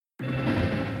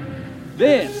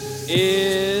This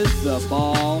is the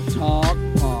Ball Talk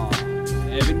Pod.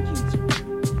 Evan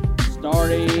Kinser.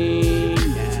 Starting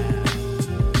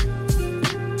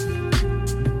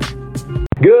now.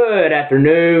 Good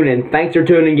afternoon, and thanks for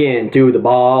tuning in to the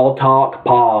Ball Talk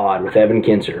Pod with Evan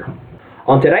Kinser.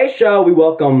 On today's show, we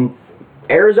welcome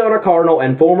Arizona Cardinal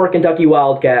and former Kentucky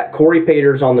Wildcat Corey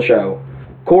Peters on the show.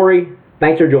 Corey,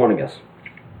 thanks for joining us.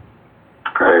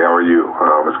 Hey, how are you?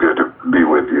 It's good to be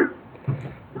with you.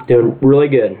 Doing really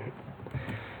good.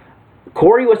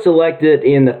 Corey was selected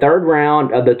in the third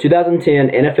round of the 2010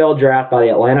 NFL Draft by the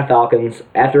Atlanta Falcons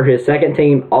after his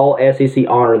second-team All-SEC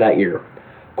honor that year.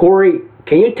 Corey,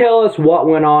 can you tell us what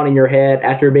went on in your head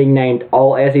after being named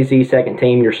All-SEC second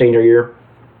team your senior year?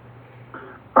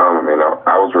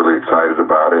 I was really excited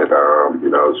about it.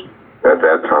 At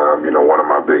that time, one of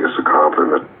my biggest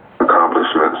accomplishments,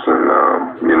 and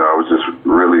I was just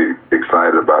really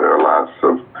excited about it. Lots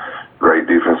of great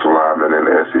defensive linemen in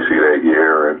the SEC that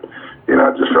year, and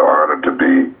I just felt honored to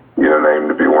be named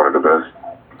to be one of the best.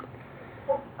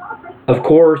 Of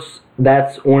course,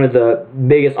 that's one of the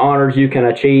biggest honors you can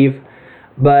achieve.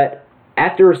 But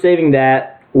after receiving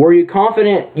that, were you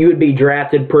confident you would be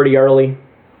drafted pretty early?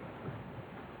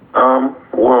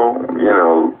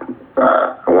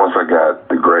 Once I got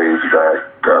the grades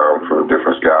back from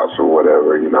different scouts or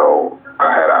whatever,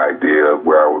 I had an idea of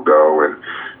where I would go, and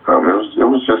it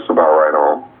was just about right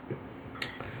on.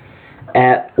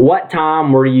 At what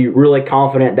time were you really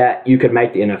confident that you could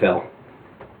make the NFL?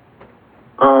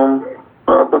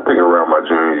 I think around my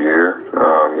junior year,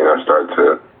 I started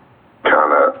to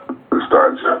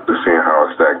seeing how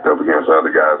I stacked up against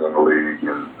other guys in the league,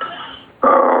 and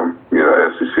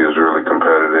SEC is really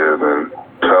competitive and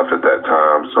tough at that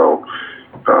time, so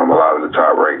a lot of the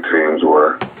top-ranked teams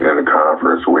were in the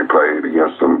conference. We played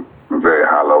against some very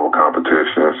high-level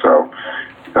competition, so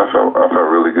I felt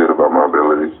really good about my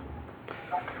abilities.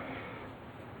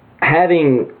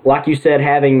 Like you said,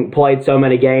 having played so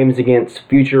many games against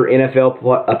future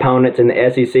NFL opponents in the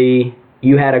SEC,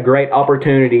 you had a great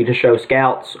opportunity to show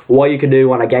scouts what you could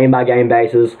do on a game-by-game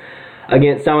basis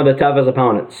against some of the toughest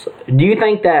opponents. Do you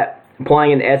think that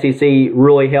playing in the SEC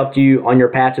really helped you on your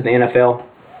path to the NFL?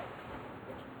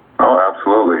 Oh,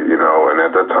 absolutely. And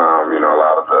at that time, a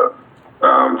lot of the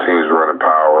teams running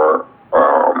power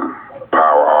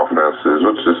offenses,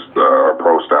 which is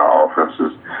pro-style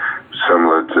offenses,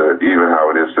 similar to even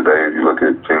how it is today. If you look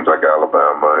at teams like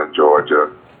Alabama and Georgia,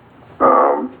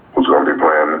 who's going to be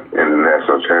playing in the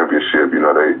national championship,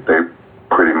 they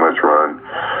pretty much run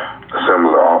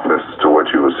similar offenses to what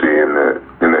you would see in the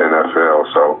NFL.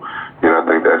 So, I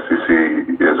think the SEC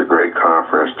is a great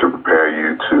conference to prepare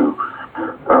you to,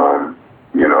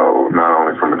 not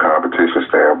only from the competition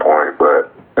standpoint,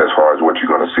 but as far as what you're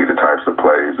going to see, the types of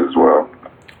plays as well.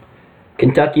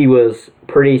 Kentucky was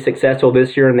pretty successful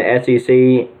this year in the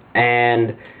SEC,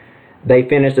 and they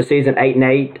finished the season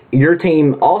 8-8. Your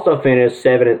team also finished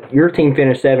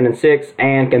 7-6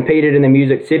 and competed in the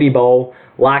Music City Bowl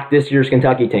like this year's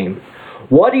Kentucky team.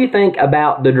 What do you think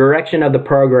about the direction of the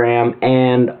program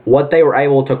and what they were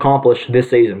able to accomplish this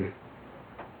season?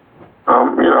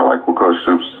 I like what Coach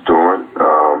Stoops is doing.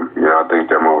 I think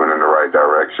they're moving in the right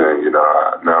direction.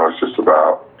 Now it's just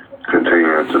about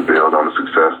continuing to build on the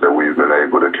success that we've been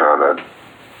able to kind of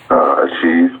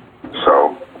achieve.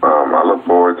 So I look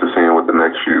forward to seeing what the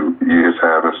next few years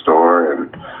have in store,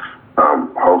 and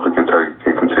hopefully Kentucky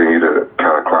can continue to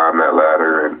kind of climb that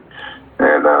ladder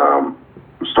and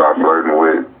start flirting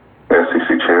with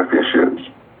SEC championships.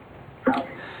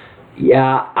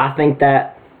 Yeah, I think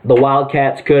that the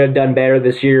Wildcats could have done better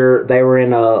this year. They were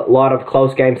in a lot of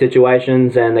close game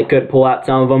situations, and they could pull out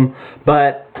some of them.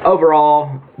 But overall,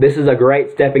 this is a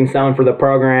great stepping stone for the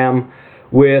program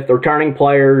with returning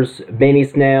players Benny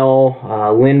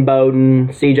Snell, Lynn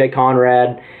Bowden, C.J.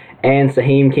 Conrad, and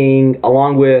Saheem King,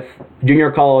 along with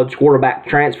junior college quarterback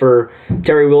transfer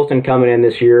Terry Wilson coming in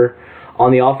this year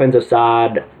on the offensive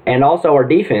side. And also our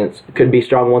defense could be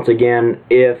strong once again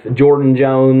if Jordan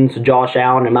Jones, Josh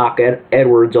Allen, and Mike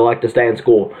Edwards elect to stay in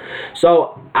school.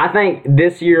 So I think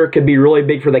this year could be really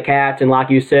big for the Cats, and like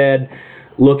you said,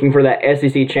 looking for that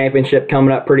SEC championship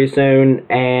coming up pretty soon.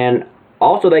 And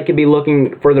also they could be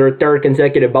looking for their third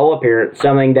consecutive bowl appearance,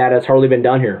 something that has hardly been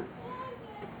done here.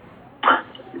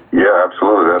 Yeah,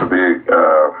 absolutely. That'll be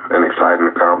an exciting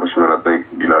accomplishment. I think,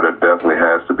 that definitely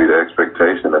has to be the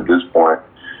expectation at this point.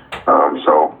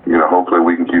 So, hopefully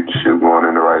we can keep the ship going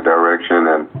in the right direction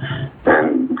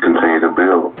and continue to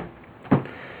build.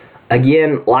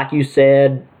 Again, like you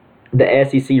said, the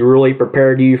SEC really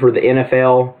prepared you for the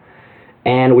NFL,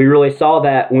 and we really saw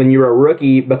that when you were a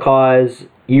rookie because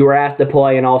you were asked to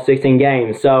play in all 16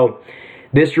 games. So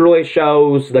this really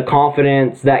shows the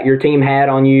confidence that your team had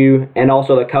on you and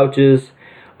also the coaches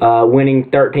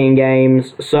winning 13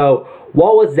 games. So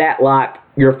what was that like,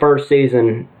 your first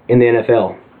season in the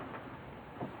NFL?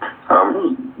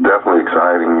 Definitely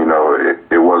exciting. You know,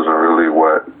 it wasn't really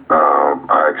what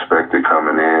I expected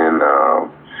coming in,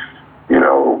 you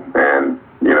know, and,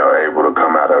 you know, able to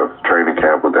come out of training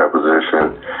camp with that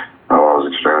position. I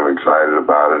was extremely excited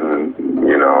about it and,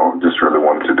 you know, just really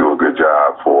wanted to do a good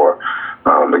job for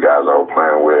the guys I was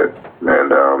playing with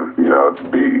and, you know, to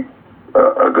be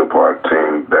a good part of the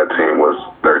team. That team was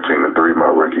 13-3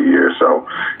 my rookie year. So,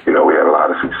 you know, we had a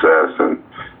lot of success and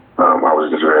I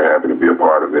was just very happy to be a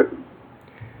part of it.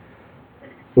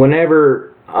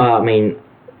 Whenever,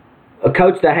 a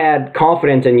coach that had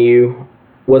confidence in you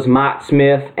was Mike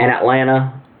Smith in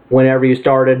Atlanta whenever you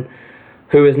started,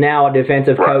 who is now a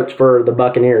defensive coach for the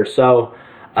Buccaneers. So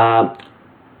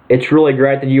it's really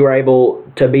great that you were able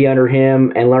to be under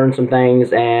him and learn some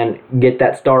things and get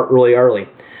that start really early.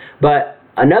 But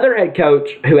another head coach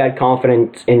who had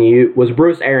confidence in you was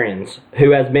Bruce Arians,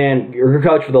 who has been your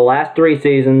coach for the last 3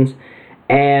 seasons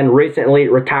and recently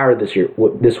retired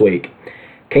this week.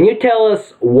 Can you tell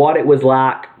us what it was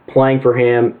like playing for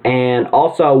him and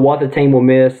also what the team will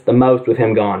miss the most with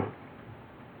him gone?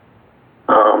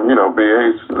 You know,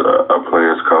 BA's a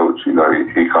player's coach. You know,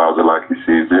 he calls it like he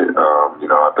sees it. You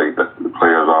know, I think that the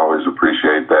players always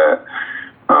appreciate that.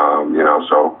 You know,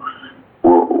 so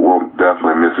we'll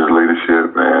definitely miss his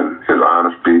leadership and his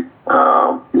honesty.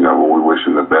 You know, but we wish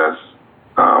him the best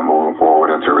moving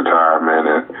forward into retirement,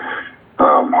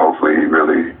 and hopefully he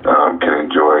really can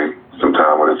enjoy some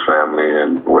time with his family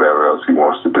and whatever else he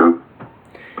wants to do.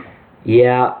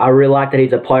 Yeah, I really like that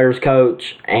he's a player's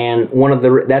coach, and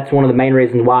that's one of the main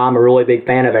reasons why I'm a really big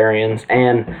fan of Arians.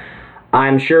 And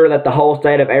I'm sure that the whole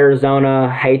state of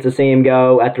Arizona hates to see him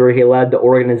go after he led the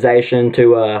organization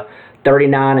to a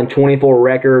 39-24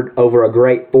 record over a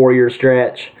great 4-year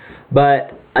stretch.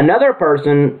 But another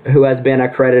person who has been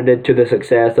accredited to the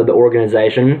success of the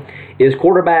organization is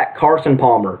quarterback Carson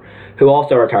Palmer, who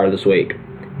also retired this week.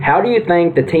 How do you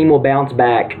think the team will bounce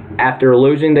back after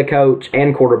losing the coach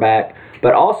and quarterback,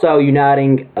 but also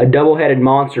uniting a double-headed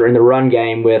monster in the run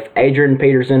game with Adrian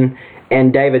Peterson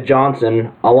and David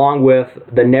Johnson, along with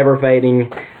the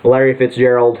never-fading Larry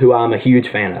Fitzgerald, who I'm a huge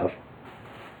fan of?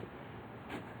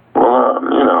 Well,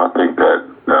 you know, I think that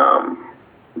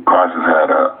Carson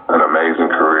had an amazing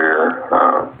career,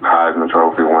 Heisman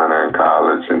Trophy winner in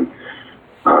college, and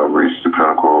reached the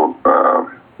pinnacle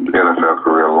NFL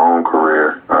career, long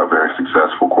career, a very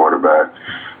successful quarterback.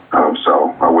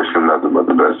 So I wish him nothing but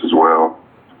the best as well.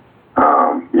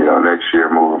 You know, next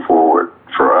year moving forward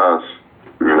for us,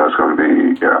 you know, it's going to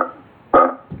be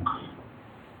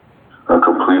a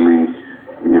completely,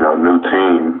 you know, new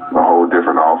team, a whole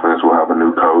different offense. We'll have a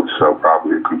new coach, so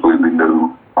probably a completely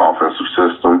new offensive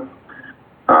system.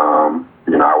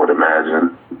 You know, I would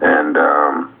imagine. And,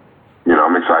 you know,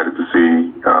 I'm excited to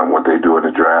see what they do in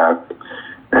the draft.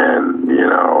 And, you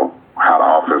know, how the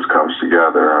offense comes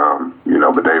together. You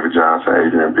know, but David Johnson,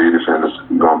 Adrian Peterson is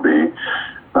going to be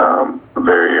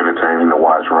very entertaining to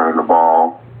watch running the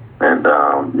ball. And,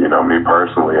 you know, me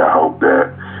personally, I hope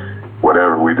that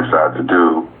whatever we decide to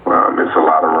do, it's a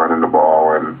lot of running the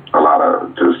ball and a lot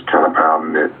of just kind of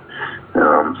pounding it.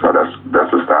 So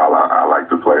that's a style I like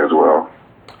to play as well.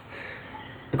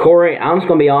 Corey, I'm just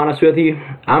going to be honest with you.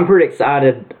 I'm pretty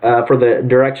excited for the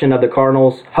direction of the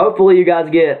Cardinals. Hopefully you guys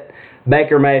get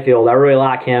Baker Mayfield. I really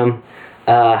like him.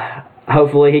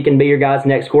 Hopefully he can be your guys'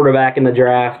 next quarterback in the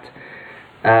draft.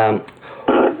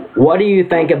 What do you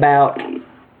think about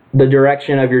the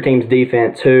direction of your team's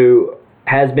defense, who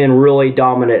has been really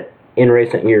dominant in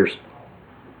recent years?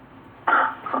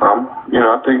 You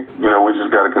know, I think, you know, we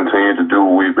just got to continue to do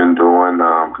what we've been doing,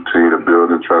 continue to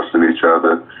build and trust in each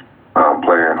other,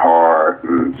 playing hard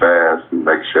and fast and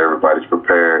making sure everybody's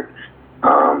prepared.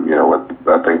 You know,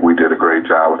 I think we did a great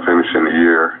job of finishing the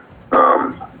year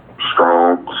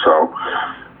strong. So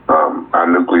our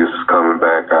nucleus is coming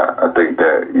back. I think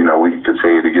that, you know, we can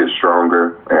continue to get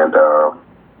stronger and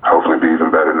hopefully be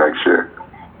even better next year.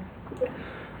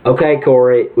 Okay,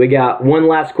 Corey, we got one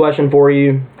last question for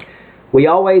you. We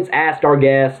always ask our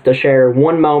guests to share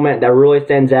one moment that really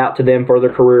stands out to them for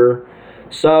their career.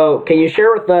 So can you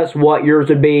share with us what yours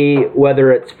would be, whether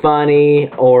it's funny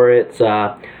or it's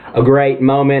a great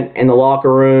moment in the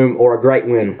locker room or a great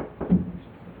win?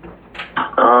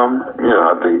 You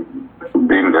know, I think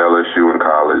beating LSU in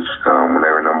college when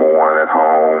they were #1 at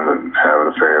home and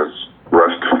having the fans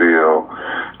rush the field,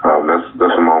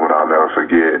 that's a moment I'll never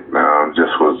forget.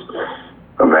 Just was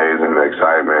amazing, the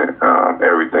excitement.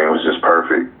 Every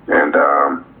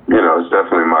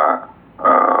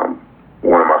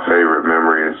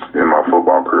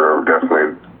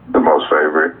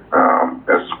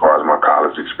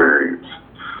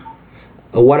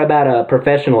What about a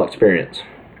professional experience?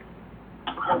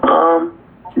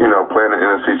 Playing the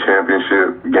NFC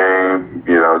Championship game,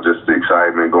 just the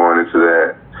excitement going into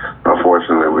that.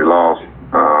 Unfortunately, we lost.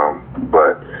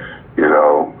 But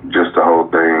just the whole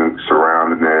thing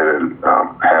surrounding it and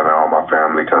having all my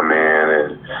family come in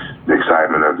and the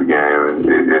excitement of the game,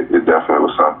 it definitely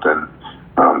was something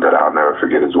that I'll never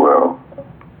forget as well.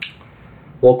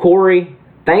 Well, Corey,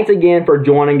 thanks again for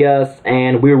joining us,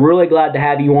 and we're really glad to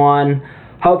have you on.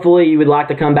 Hopefully you would like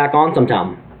to come back on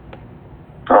sometime.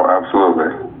 Oh,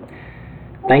 absolutely.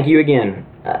 Thank you again.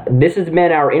 This has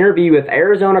been our interview with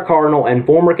Arizona Cardinal and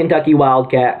former Kentucky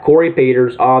Wildcat Corey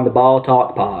Peters on the Ball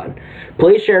Talk Pod.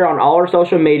 Please share on all our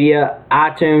social media,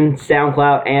 iTunes,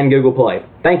 SoundCloud, and Google Play.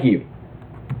 Thank you.